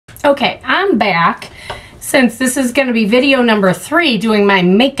Okay, I'm back. Since this is going to be video number 3 doing my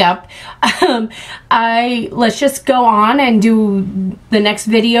makeup, let's just go on and do the next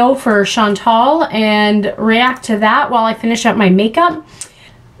video for Chantal and react to that while I finish up my makeup.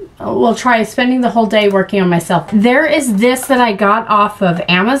 We'll try spending the whole day working on myself. There is this that I got off of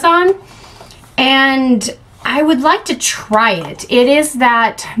Amazon, and I would like to try it. It is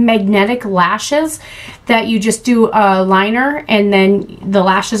that magnetic lashes that you just do a liner and then the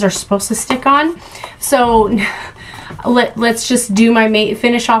lashes are supposed to stick on. So let's just do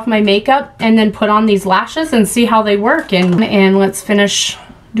finish off my makeup and then put on these lashes and see how they work. And let's finish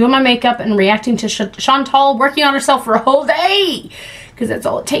doing my makeup and reacting to Chantal working on herself for a whole day, because that's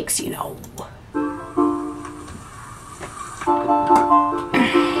all it takes, you know.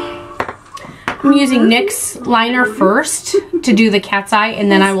 I'm using NYX liner first to do the cat's eye,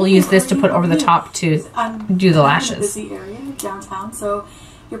 and then I will use this to put over the top to do the lashes. I'm in a busy area downtown, so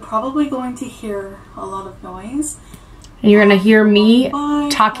you're probably going to hear a lot of noise. And you're going to hear me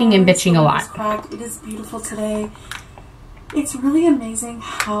talking and bitching a lot. It is beautiful today. It's really amazing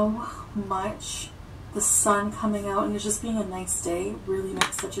how much the sun coming out and it's just being a nice day really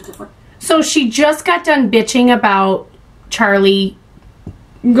makes such a difference. So she just got done bitching about Charlie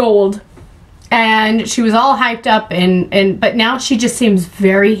Gold. And she was all hyped up, but now she just seems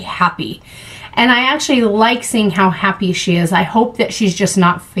very happy. And I actually like seeing how happy she is. I hope that she's just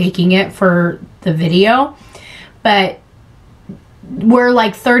not faking it for the video. But we're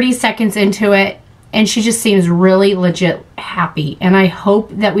like 30 seconds into it, and she just seems really legit happy. And I hope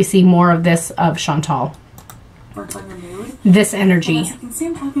that we see more of this of Chantal. Works on your mood. This energy. And as you can see,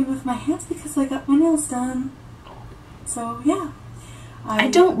 I'm tapping with my hands because I got my nails done. So, yeah. I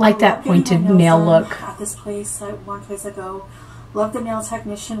don't like that pointed nail look. At this place, one place I go, love the nail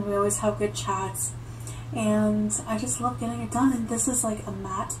technician. We always have good chats, and I just love getting it done. And this is like a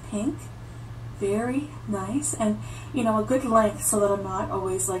matte pink, very nice, and you know, a good length so that I'm not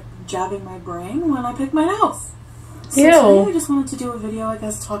always like jabbing my brain when I pick my nails. So today I just wanted to do a video, I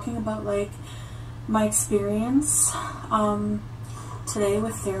guess, talking about like my experience today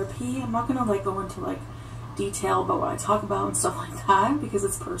with therapy. I'm not gonna like go into like detail about what I talk about and stuff like that because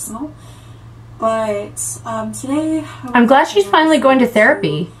it's personal, but today I'm glad she's finally going to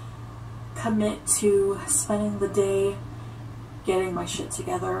therapy. Commit to spending the day getting my shit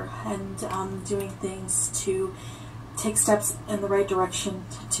together and doing things to take steps in the right direction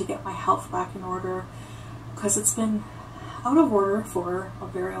to get my health back in order, because it's been out of order for a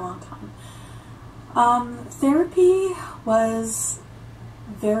very long time. Therapy was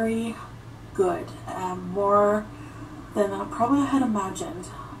very good, more than probably I had imagined.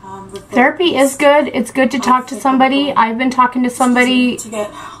 Therapy is good. It's good to talk to somebody. I've been talking to somebody to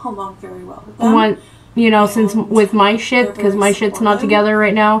get along very well with them. You know, since with my shit, because my shit's not together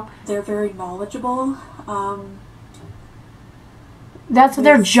right now. They're very knowledgeable. That's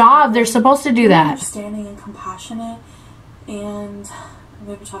their job. They're supposed to do that. Understanding and compassionate, and I'm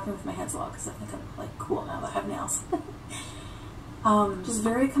going to be talking with my hands a lot because I think I'm like cool now that I have nails. Just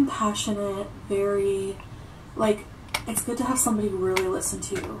very compassionate, very, like, it's good to have somebody really listen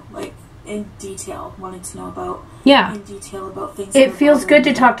to you, like, in detail, wanting to know about, in detail about things. It feels good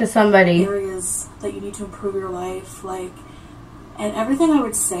to talk to somebody. Areas that you need to improve your life, like, and everything I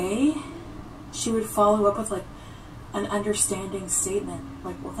would say, she would follow up with, like, an understanding statement,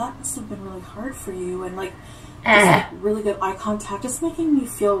 like, well, that must have been really hard for you, and, like, just, like, really good eye contact, just making me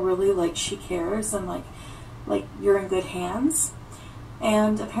feel really, like, she cares, and, like you're in good hands.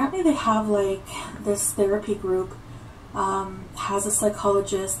 And apparently they have like this therapy group has a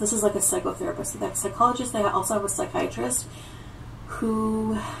psychologist. This is like a psychotherapist. The psychologist, they also have a psychiatrist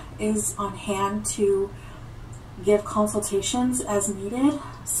who is on hand to give consultations as needed.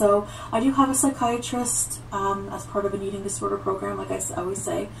 So I do have a psychiatrist as part of an eating disorder program, like I always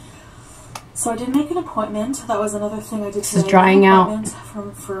say. So I did make an appointment. That was another thing I did today. This is drying out.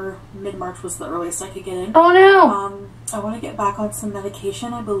 For mid-March was the earliest I could get in. Oh no! I want to get back on some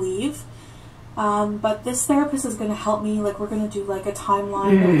medication, I believe. But this therapist is going to help me. Like, we're going to do like a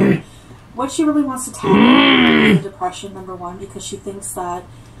timeline of like, what she really wants to tackle is the depression, number one, because she thinks that,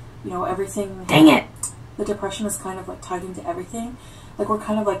 you know, everything. Dang it! The depression is kind of like tied into everything. Like, we're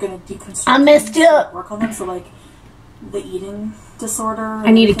kind of like going to deconstruct. I missed it. Work on them. So like the eating disorder.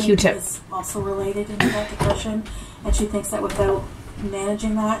 I need a Q-tip. Is also related into that depression, and she thinks that without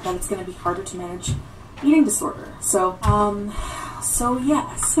managing that it's going to be harder to manage eating disorder. So, so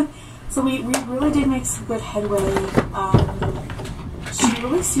yes. So we really did make some good headway. She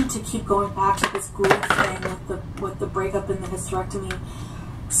really seemed to keep going back to this grief thing with the breakup and the hysterectomy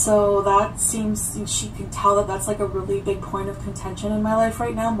So that seems, she can tell that that's like a really big point of contention in my life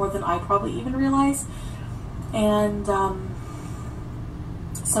right now, more than I probably even realize. And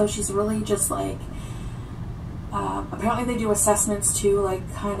so she's really just like, apparently they do assessments too,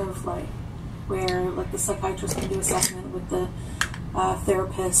 like kind of like where like the psychiatrist can do assessment with the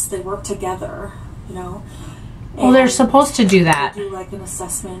therapist. They work together, you know. Well, they're supposed to do that. They do like an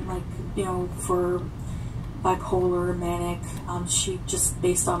assessment, like, you know, for bipolar, manic. She just,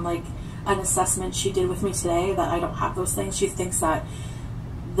 based on like an assessment she did with me today, that I don't have those things. She thinks that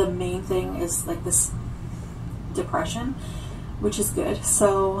the main thing is like this depression, which is good.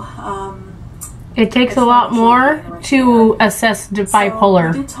 So it takes a lot more to assess the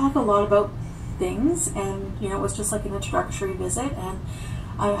bipolar. So we did talk a lot about things, and you know, it was just like an introductory visit, and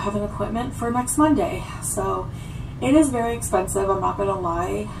I have an appointment for next Monday. So it is very expensive, I'm not gonna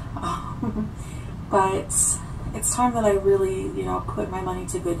lie. But it's time that I really, you know, put my money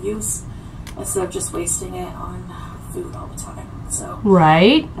to good use instead of just wasting it on food all the time. So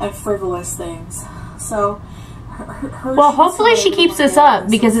right, and frivolous things. So well, hopefully she keeps this up,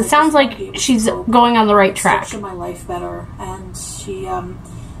 because it sounds like she's going on the right track. Structure my life better, and she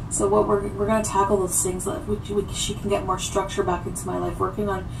so what we're going to tackle those things that she can get more structure back into my life, working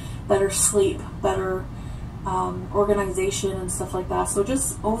on better sleep, better organization and stuff like that. So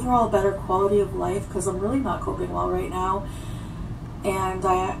just overall better quality of life, because I'm really not coping well right now, and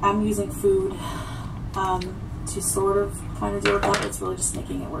I'm using food to sort of kind of deal with that. It's really just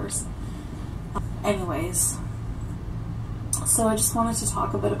making it worse. Anyways, so I just wanted to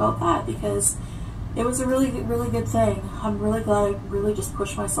talk a bit about that, because it was a really good thing. I'm really glad I really just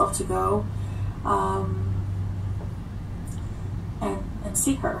pushed myself to go and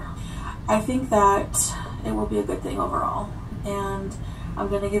see her. I think that it will be a good thing overall, and I'm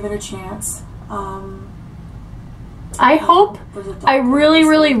going to give it a chance. I hope, I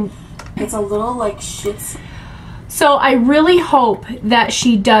really... It's a little like shits. So I really hope that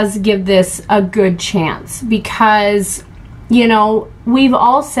she does give this a good chance, because, you know, we've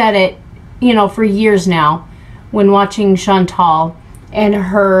all said it, you know, for years now when watching Chantal and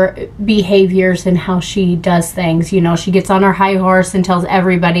her behaviors and how she does things. You know, she gets on her high horse and tells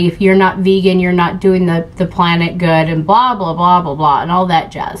everybody, if you're not vegan, you're not doing the planet good, and blah, blah, blah, blah, blah, and all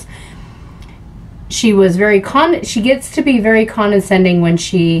that jazz. She was she gets to be very condescending when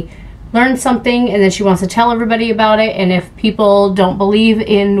she learns something, and then she wants to tell everybody about it, and if people don't believe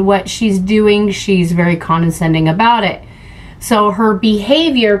in what she's doing, she's very condescending about it. So her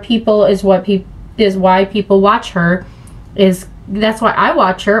behavior, is why people watch her. That's why I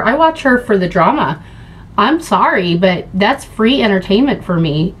watch her. I watch her for the drama. I'm sorry, but that's free entertainment for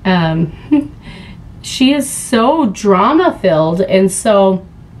me. She is so drama filled, and so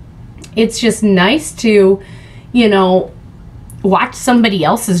it's just nice to, you know, watch somebody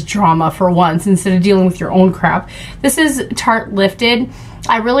else's drama for once instead of dealing with your own crap. This is Tarte Lifted.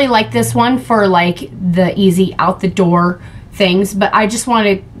 I really like this one for like the easy out the door things, but I just want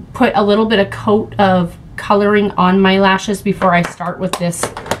to put a little bit of coat of coloring on my lashes before I start with this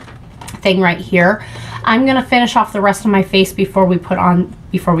thing right here. I'm gonna finish off the rest of my face before we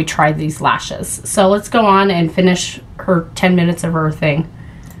try these lashes. So let's go on and finish her 10 minutes of her thing.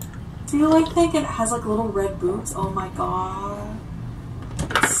 Do you like think it has like little red boots? Oh my god.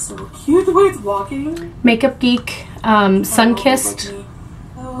 It's so cute the way it's walking. Makeup Geek Sun-Kissed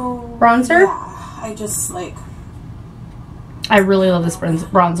bronzer. Yeah, I just like... I really love this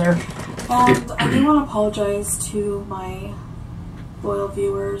bronzer. And I do want to apologize to my loyal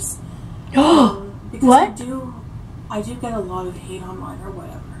viewers. Because what? I do get a lot of hate online or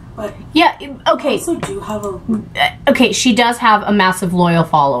whatever. But yeah, okay. I also do have a... Okay, she does have a massive loyal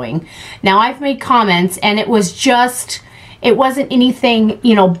following. Now, I've made comments, and it wasn't anything,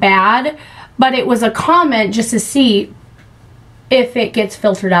 you know, bad, but it was a comment just to see if it gets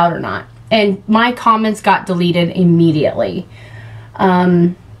filtered out or not. And my comments got deleted immediately.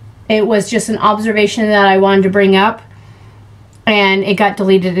 It was just an observation that I wanted to bring up, and it got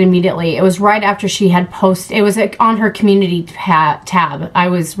deleted immediately. It was right after she had posted. It was on her community tab. I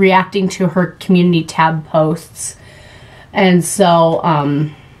was reacting to her community tab posts, and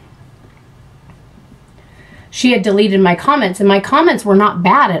so she had deleted my comments, and my comments were not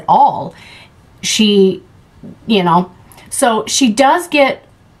bad at all. She, you know, so she does get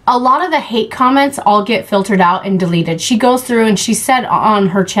a lot of the hate comments all get filtered out and deleted. She goes through, and she said on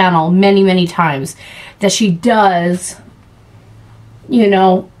her channel many, many times that she does, you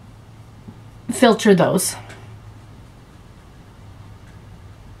know, filter those.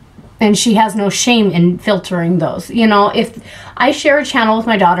 And she has no shame in filtering those. You know, if I share a channel with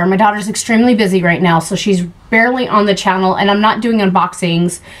my daughter's extremely busy right now, so she's barely on the channel, and I'm not doing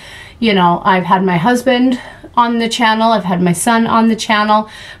unboxings. You know, I've had my husband on the channel, I've had my son on the channel,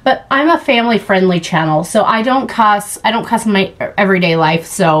 but I'm a family-friendly channel, so I don't cuss. I don't cuss in my everyday life,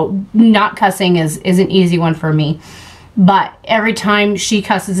 so not cussing is an easy one for me. But every time she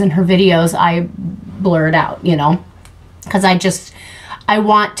cusses in her videos, I blur it out, you know, because I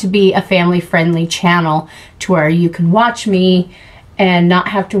want to be a family-friendly channel to where you can watch me and not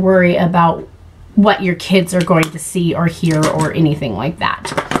have to worry about what your kids are going to see or hear or anything like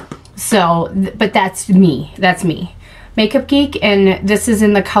that. So, but that's me. That's me. Makeup Geek, and this is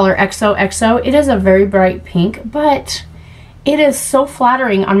in the color XOXO. It is a very bright pink, but it is so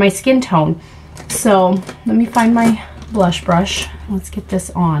flattering on my skin tone. So, let me find my blush brush. Let's get this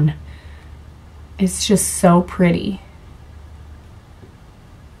on. It's just so pretty.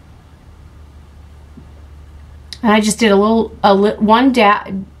 And I just did one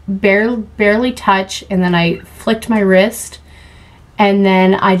dab, barely touch, and then I flicked my wrist, and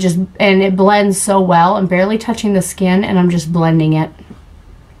then and it blends so well. I'm barely touching the skin, and I'm just blending it.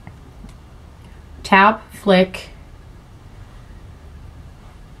 Tap, flick,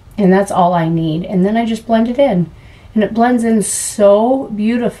 and that's all I need. And then I just blend it in, and it blends in so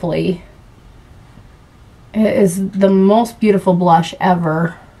beautifully. It is the most beautiful blush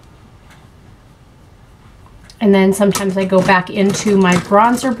ever. And then sometimes I go back into my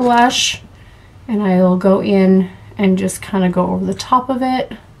bronzer blush, and I'll go in and just kind of go over the top of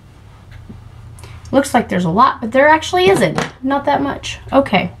it. Looks like there's a lot, but there actually isn't. Not that much.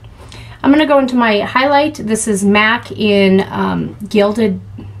 Okay. I'm going to go into my highlight. This is MAC in Gilded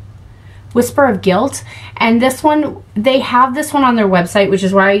Whisper of Guilt. And this one, they have this one on their website, which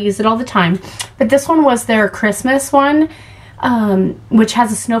is why I use it all the time. But this one was their Christmas one. Which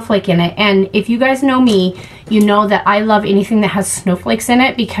has a snowflake in it. And if you guys know me, you know that I love anything that has snowflakes in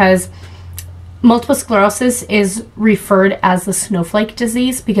it, because multiple sclerosis is referred as the snowflake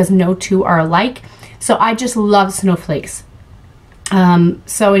disease because no two are alike. So I just love snowflakes.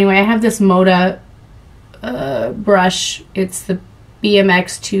 So anyway, I have this Moda brush. It's the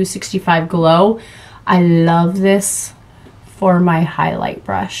BMX 265 Glow. I love this for my highlight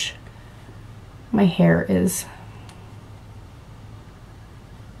brush. My hair is...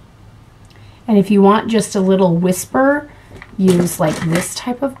 And if you want just a little whisper, use like this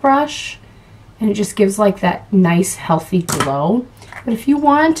type of brush, and it just gives like that nice healthy glow. But if you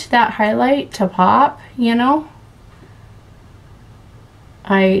want that highlight to pop, you know,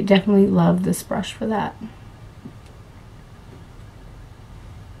 I definitely love this brush for that.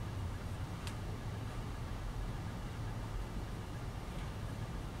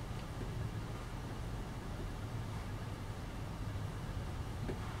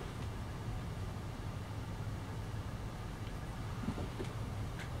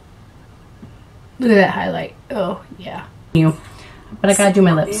 Look at that highlight. Oh, yeah. But I gotta do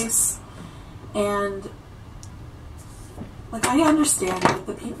my lips. And, like, I understand that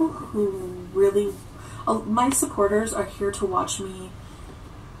the people who really... my supporters are here to watch me.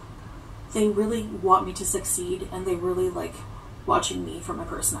 They really want me to succeed, and they really like watching me for my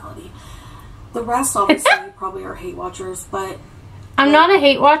personality. The rest, obviously, probably are hate watchers, but... I'm not a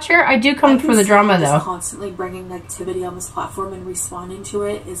hate watcher. I do come for the drama, though. Constantly bringing negativity on this platform and responding to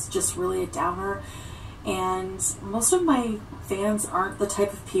it is just really a downer. And most of my fans aren't the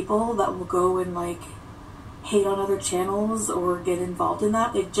type of people that will go and like hate on other channels or get involved in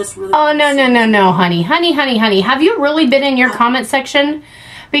that. They just really... Oh, no, honey. Honey. Have you really been in your comment section?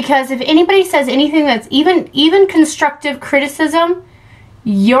 Because if anybody says anything that's even constructive criticism,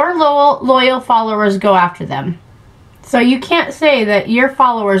 your loyal followers go after them. So you can't say that your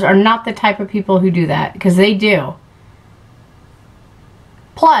followers are not the type of people who do that, because they do.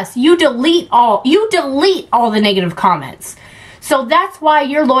 Plus, you delete all the negative comments. So that's why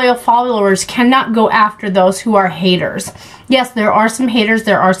your loyal followers cannot go after those who are haters. Yes, there are some haters,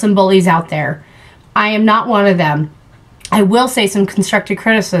 there are some bullies out there. I am not one of them. I will say some constructive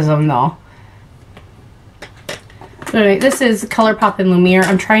criticism though. Anyway, this is ColourPop and Lumiere.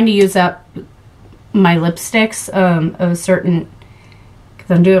 I'm trying to use up my lipsticks of a certain,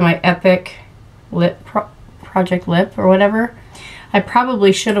 because I'm doing my Epic lip project lip or whatever. I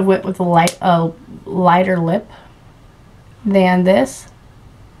probably should have went with a lighter lip than this,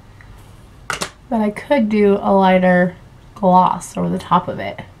 but I could do a lighter gloss over the top of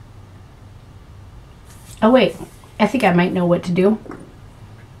it. Oh wait, I think I might know what to do.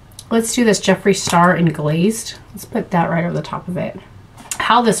 Let's do this Jeffree Star in Glazed. Let's put that right over the top of it.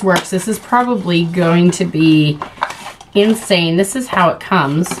 How this works, this is probably going to be insane. This is how it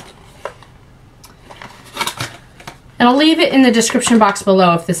comes. And I'll leave it in the description box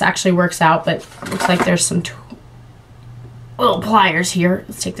below if this actually works out, but it looks like there's some little pliers here.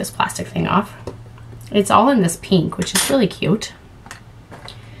 Let's take this plastic thing off. It's all in this pink, which is really cute.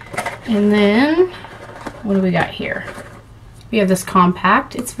 And then, what do we got here? We have this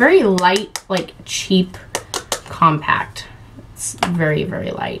compact. It's very light, like cheap compact. It's very,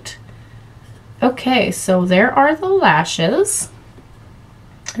 very light. Okay, so there are the lashes.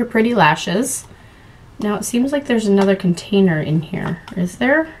 They're pretty lashes. Now it seems like there's another container in here. Is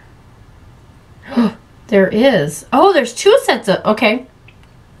there? There is. Oh, there's two sets of, okay.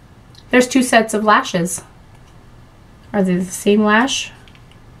 There's two sets of lashes. Are they the same lash?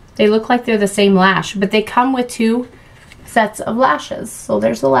 They look like they're the same lash, but they come with two sets of lashes. So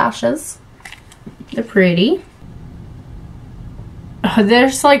there's the lashes. They're pretty. Oh,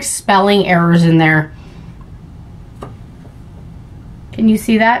 there's like spelling errors in there. Can you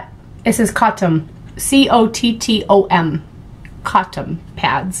see that? It says cotton. C-O-T-T-O-M. Cotton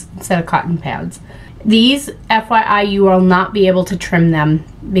pads instead of cotton pads. These, FYI, you will not be able to trim them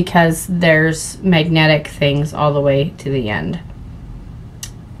because there's magnetic things all the way to the end.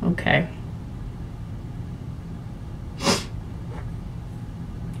 Okay.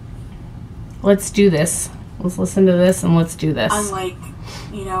 Let's do this. Let's listen to this and let's do this. Unlike,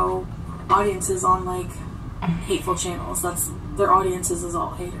 you know, audiences on like hateful channels, that's their audiences is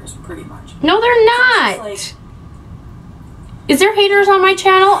all haters pretty much. No, they're not. So it's like, is there haters on my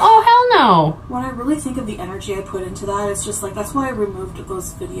channel? Oh, hell no. when I really think of the energy I put into that, it's just like, that's why I removed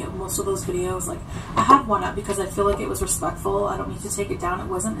those most of those videos. Like, I have one up because I feel like it was respectful. I don't need to take it down. It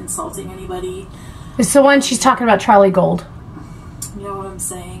wasn't insulting anybody. It's the one she's talking about Charlie Gold. You know what I'm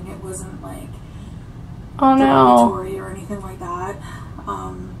saying? It wasn't like Oh no. derogatory or anything like that.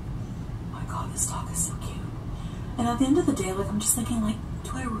 My God, this dog is so cute. And at the end of the day, like, I'm just thinking, like,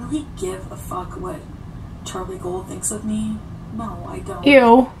 do I really give a fuck what Charlie Gold thinks of me? No, I don't.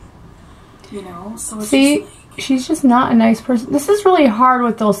 Ew. You know, so it's See, just like, she's just not a nice person. This is really hard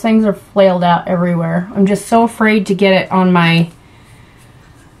with those things are flailed out everywhere. I'm just so afraid to get it on my...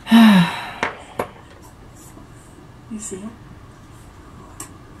 you see it?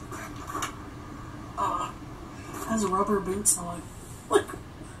 Has rubber boots on. Like,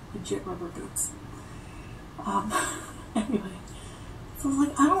 legit rubber boots. Anyway. So I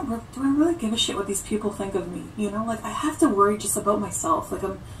was like, do I really give a shit what these people think of me? You know, like, I have to worry just about myself. Like,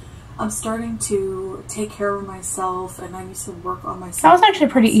 I'm starting to take care of myself, and I need to work on myself. That was actually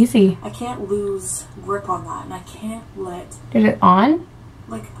pretty easy. I can't lose grip on that, and I can't let... Did it on?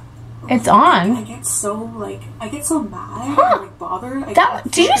 Like... It's on. I get so, like, I get so mad Huh. and, like, bothered.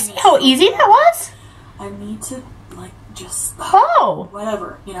 Did you see how easy that was? I need to, like, just... Oh!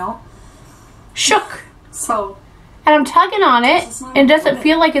 whatever, you know? Shook. So... And I'm tugging on it, and it doesn't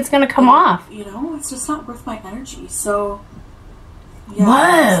feel like it's going to come off. You know, it's just not worth my energy. So, yeah, Whoa.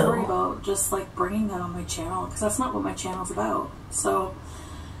 I'm just worried about just, like, bringing that on my channel, because that's not what my channel's about. So,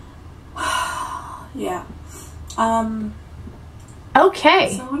 yeah.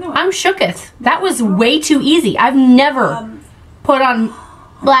 Okay. So anyway. I'm shooketh. That was way too easy. I've never put on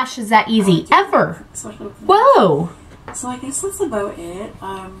lashes that easy, ever. Whoa. So I guess that's about it.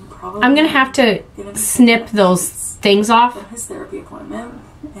 Probably I'm going to have to snip those things off. from his therapy appointment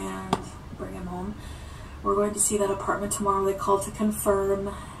and bring him home. We're going to see that apartment tomorrow. They called to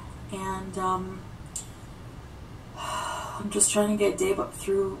confirm, and I'm just trying to get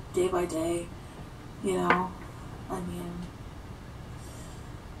through day by day, you know. I mean,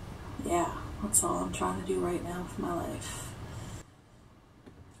 yeah, that's all I'm trying to do right now with my life.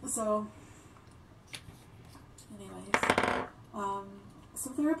 So, anyways, so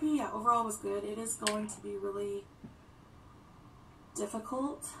therapy, yeah, overall was good. It is going to be really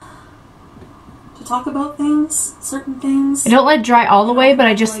difficult to talk about things, certain things. I don't let it dry all the way, but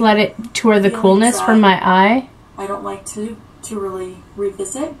I just let it tour the coolness from my eye. I don't like to really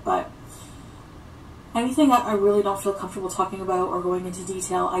revisit, but anything that I really don't feel comfortable talking about or going into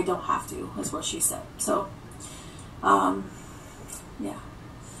detail, I don't have to, is what she said. So, yeah.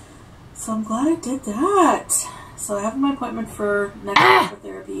 So I'm glad I did that. So I have my appointment for next week for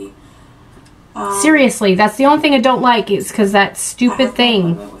therapy. Seriously, that's the only thing I don't like is because that stupid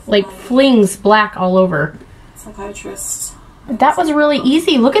thing, like, flings black all over. Psychiatrist. That was really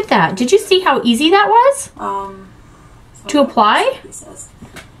easy. Look at that. Did you see how easy that was? To apply?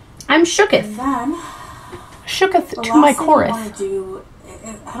 I'm shooketh. And then, Shooketh to my chorus. I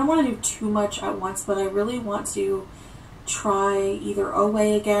don't want to do too much at once, but I really want to try either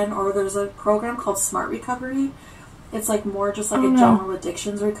OA again, or there's a program called Smart Recovery. It's like more just like a general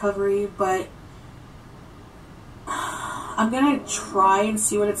addictions recovery, but I'm gonna try and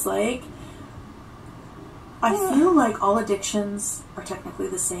see what it's like. I feel like all addictions are technically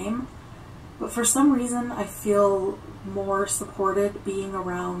the same, But for some reason, I feel more supported being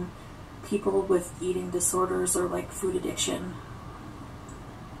around people with eating disorders or like food addiction,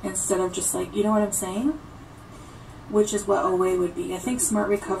 instead of just like, you know what I'm saying? Which is what OA would be. I think Smart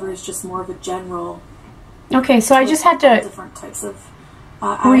Recovery is just more of a general. Okay, so I just had to different types of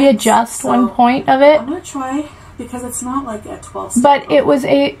readjust one point of it. I'm gonna try, because it's not like a 12-step. But it was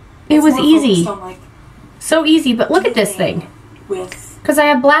easy. On, like, so easy. But look at this thing. Because I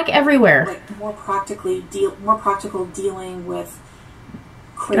have black everywhere. Like more practical dealing with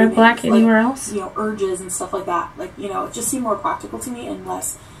cravings. Do I have black anywhere else? You know, urges and stuff like that. Like, you know, it just seemed more practical to me and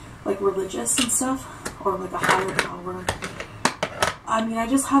less like religious and stuff, or like a higher power. I mean, I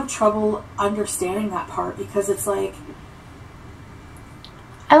just have trouble understanding that part, because it's like,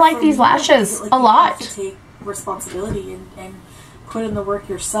 I like these lashes a lot. You have to take responsibility and put in the work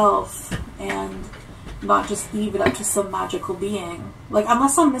yourself, and not just leave it up to some magical being. Like,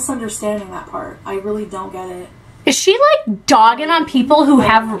 unless I'm misunderstanding that part, I really don't get it. Is she like dogging on people who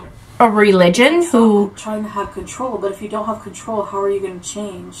have a religion, who trying to have control? But if you don't have control, how are you going to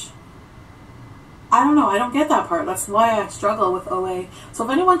change? I don't know. I don't get that part. That's why I struggle with OA. So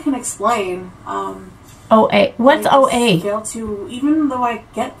if anyone can explain, OA. What's OA? Fail to, even though I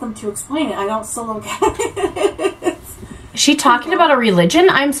get them to explain it, I still don't get it. Is she talking about a religion?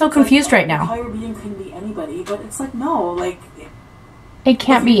 I'm so confused right now. A higher being can be anybody, but it's like, no, like, it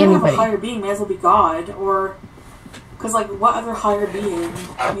can't be anybody. A higher being may as well be God, or because like, what other higher being?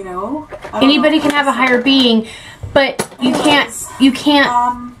 You know, anybody can have a higher being, but you can't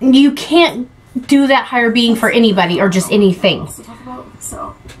do that higher being for anybody or just anything. To talk about.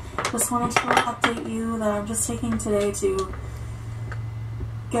 So, just wanted to update you that I'm just taking today to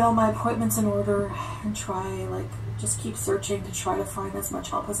get all my appointments in order and try, like, just keep searching to try to find as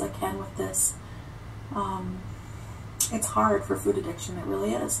much help as I can with this. It's hard for food addiction, it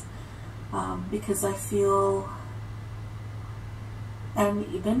really is, because I feel, and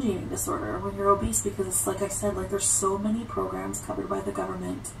binge eating disorder when you're obese, because it's like I said, like, there's so many programs covered by the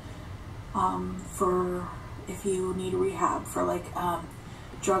government for if you need rehab for like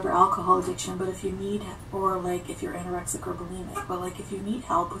drug or alcohol addiction, but if you need, or like if you're anorexic or bulimic, but like if you need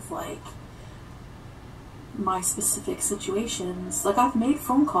help with like my specific situations, like I've made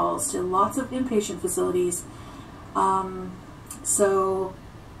phone calls to lots of inpatient facilities, so,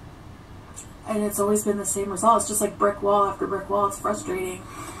 and it's always been the same result. It's just like brick wall after brick wall. It's frustrating.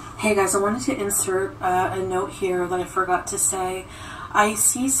 Hey guys, I wanted to insert a note here that I forgot to say. I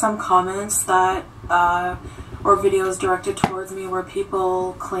see some comments that, or videos directed towards me where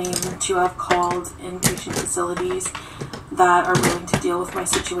people claim to have called inpatient facilities that are willing to deal with my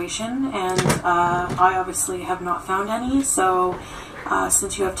situation, and I obviously have not found any, so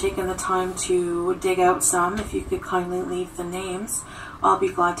since you have taken the time to dig out some, if you could kindly leave the names, I'll be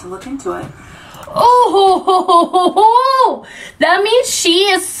glad to look into it. Oh, that means she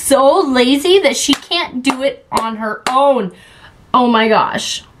is so lazy that she can't do it on her own. Oh my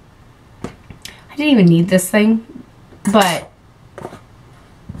gosh. I didn't even need this thing, but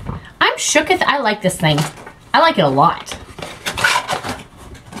I'm shook at I like this thing. I like it a lot.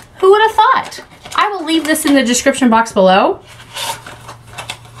 Who would have thought? I will leave this in the description box below.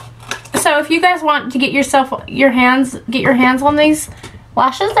 So if you guys want to get your hands on these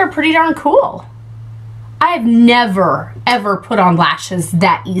lashes, they're pretty darn cool. I have never ever put on lashes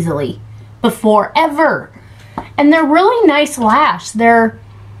that easily before, ever. And they're really nice lash. They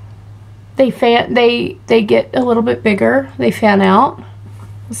get a little bit bigger. They fan out.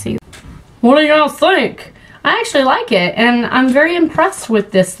 Let's see. What do you guys think? I actually like it, and I'm very impressed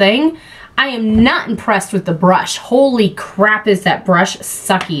with this thing. I am not impressed with the brush. Holy crap, is that brush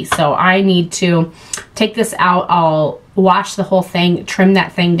sucky. So I need to take this out. I'll wash the whole thing, trim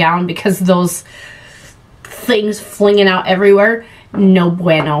that thing down, because those things flinging out everywhere, no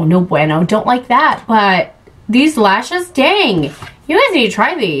bueno, no bueno. Don't like that. But these lashes, dang, you guys need to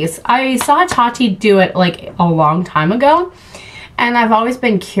try these. I saw Tati do it like a long time ago, and I've always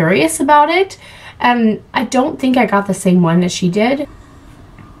been curious about it, and I don't think I got the same one that she did.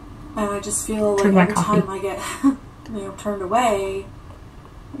 And I just feel like every time I get turned away,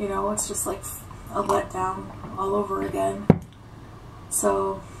 it's just like a letdown all over again.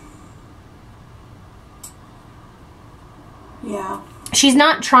 So yeah, she's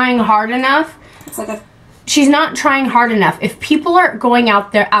not trying hard enough. It's like she's not trying hard enough. If people are going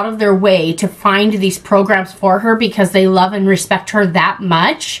out of their way to find these programs for her because they love and respect her that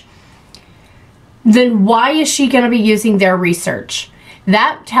much, then why is she going to be using their research?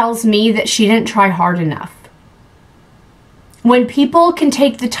 That tells me that she didn't try hard enough. When people can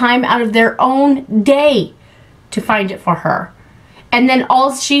take the time out of their own day to find it for her, And then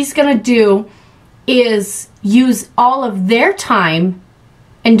all she's gonna do is use all of their time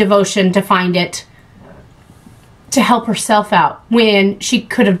and devotion to find it, to help herself out, when she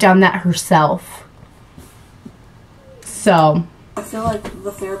could have done that herself. So I feel like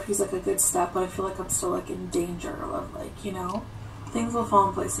the therapy's like a good step, but I feel like I'm still like in danger of like, you know, things will fall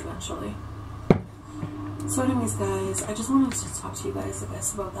in place eventually. So anyways, guys, I just wanted to talk to you guys, I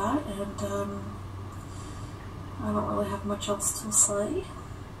guess, about that, and I don't really have much else to say.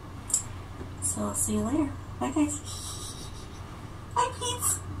 So I'll see you later. Bye, guys. Hi,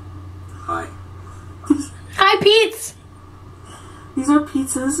 Pete's. Hi. hi, Pete's. These are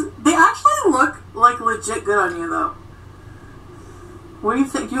pizzas. They actually look like legit good on you, though. What do you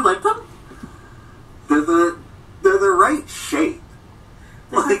think? Do you like them? They're the right shape.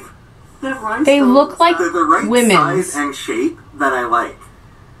 Like, they look like they're the right women's size and shape that I like.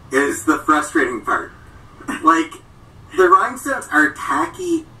 Is the frustrating part. Like, the rhinestones are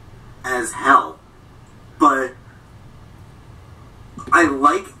tacky as hell, but I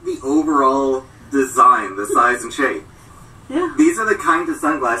like the overall design, the size and shape. Yeah. These are the kind of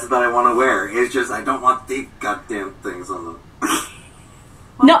sunglasses that I want to wear. It's just I don't want these goddamn things on them.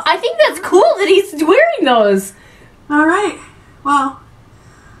 No, I think that's cool that he's wearing those. Alright. Well,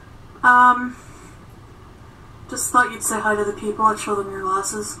 just thought you'd say hi to the people and show them your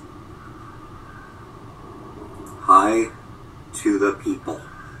glasses. Hi to the people.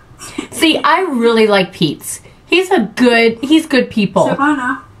 See, I really like Pete's. He's good people. Say bye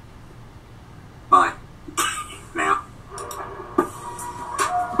now. Bye. Now.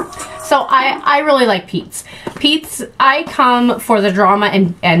 So I really like Pete's. Pete's, I come for the drama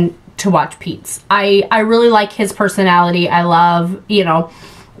and to watch Pete's. I really like his personality. I love, yeah,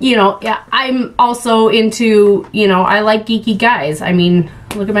 I'm also into, I like geeky guys. I mean,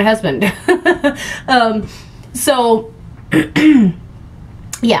 look at my husband. So,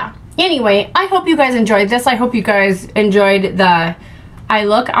 yeah. Anyway, I hope you guys enjoyed this. I hope you guys enjoyed the eye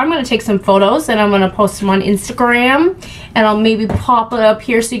look. I'm going to take some photos and I'm going to post them on Instagram. And I'll maybe pop it up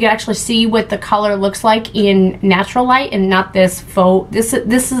here so you can actually see what the color looks like in natural light and not this faux. This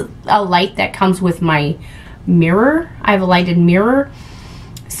is a light that comes with my mirror. I have a lighted mirror.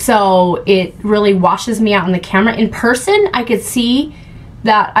 So it really washes me out in the camera. In person, I could see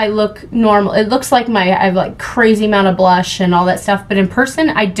that I look normal. It looks like I have like crazy amount of blush and all that stuff, but in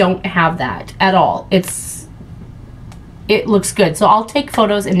person I don't have that at all. It looks good. So I'll take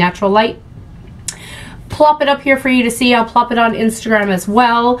photos in natural light, plop it up here for you to see. I'll plop it on Instagram as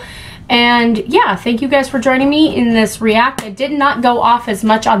well. And yeah, thank you guys for joining me in this react. I did not go off as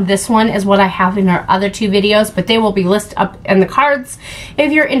much on this one as what I have in our other two videos, but they will be listed up in the cards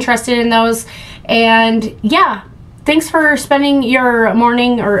if you're interested in those. And yeah, thanks for spending your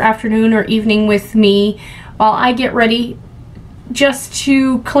morning or afternoon or evening with me while I get ready just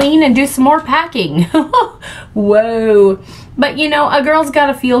to clean and do some more packing. Whoa. But a girl's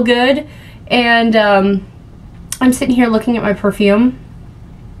gotta feel good. And I'm sitting here looking at my perfume.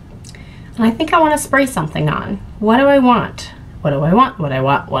 And I think I want to spray something on. What do I want? What do I want? What I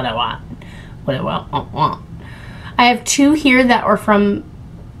want? What I want? What I want? I have two here that are from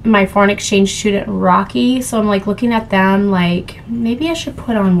my foreign exchange student Rocky, so I'm like looking at them like maybe I should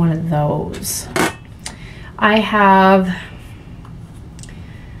put on one of those. I have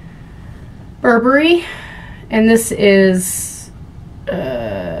Burberry, and this is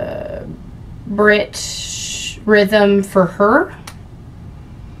Brit Rhythm for Her.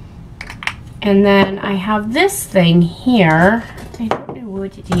 And then I have this thing here. I don't know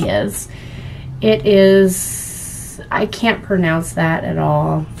what it is. It is, I can't pronounce that at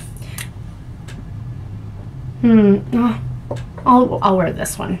all. I'll wear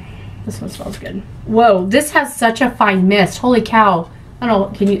this one. This one smells good. Whoa, this has such a fine mist. Holy cow. I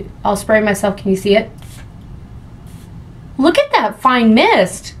don't know, I'll spray myself. Can you see it? Look at that fine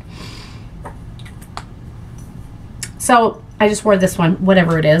mist. So I just wore this one,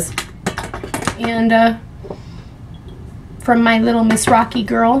 whatever it is. And from my little Miss Rocky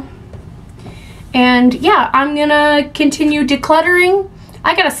girl. And yeah, I'm gonna continue decluttering.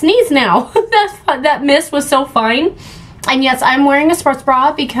 I gotta sneeze now. That mist was so fine. And yes, I'm wearing a sports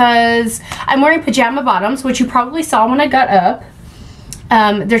bra because I'm wearing pajama bottoms, which you probably saw when I got up.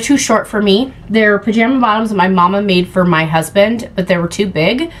 They're too short for me. They're pajama bottoms that my mama made for my husband, but they were too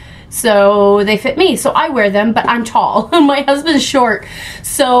big. So they fit me. So I wear them, but I'm tall. My husband's short.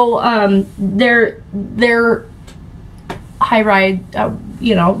 So they're high ride,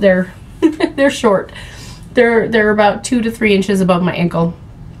 they're they're short. They're about 2 to 3 inches above my ankle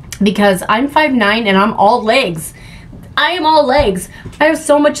because I'm 5'9" and I'm all legs. I am all legs. I have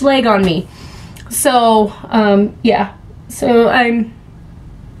so much leg on me. So yeah. So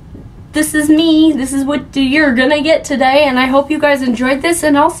this is me. This is what you're gonna get today, and I hope you guys enjoyed this,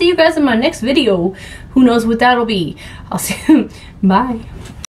 and I'll see you guys in my next video. Who knows what that'll be. I'll see you. Bye.